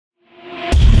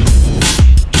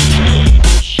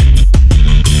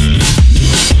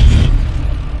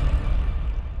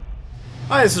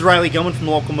Hi, this is Riley Gillman from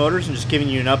Local Motors and just giving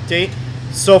you an update.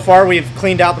 So far we've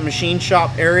cleaned out the machine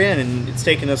shop area and it's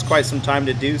taken us quite some time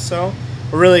to do so.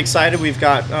 We're really excited. We've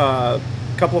got a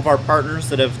couple of our partners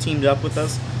that have teamed up with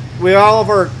us. We have all of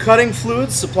our cutting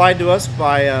fluids supplied to us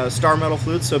by Star Metal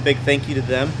Fluids, so a big thank you to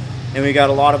them. And we got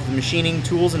a lot of the machining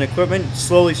tools and equipment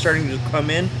slowly starting to come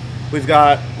in. We've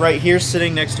got right here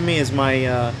sitting next to me is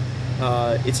my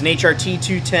it's an HRT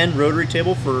 210 rotary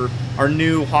table for our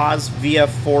new Haas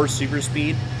VF4 Super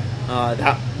Speed.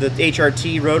 The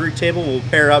HRT rotary table will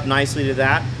pair up nicely to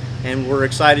that, and we're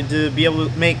excited to be able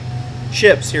to make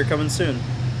chips here coming soon.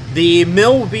 The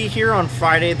mill will be here on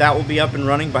Friday. That will be up and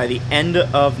running by the end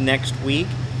of next week.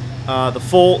 Then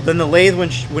the lathe,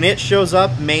 when it shows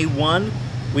up May 1,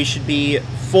 we should be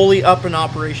fully up and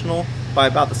operational by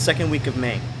about the second week of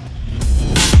May.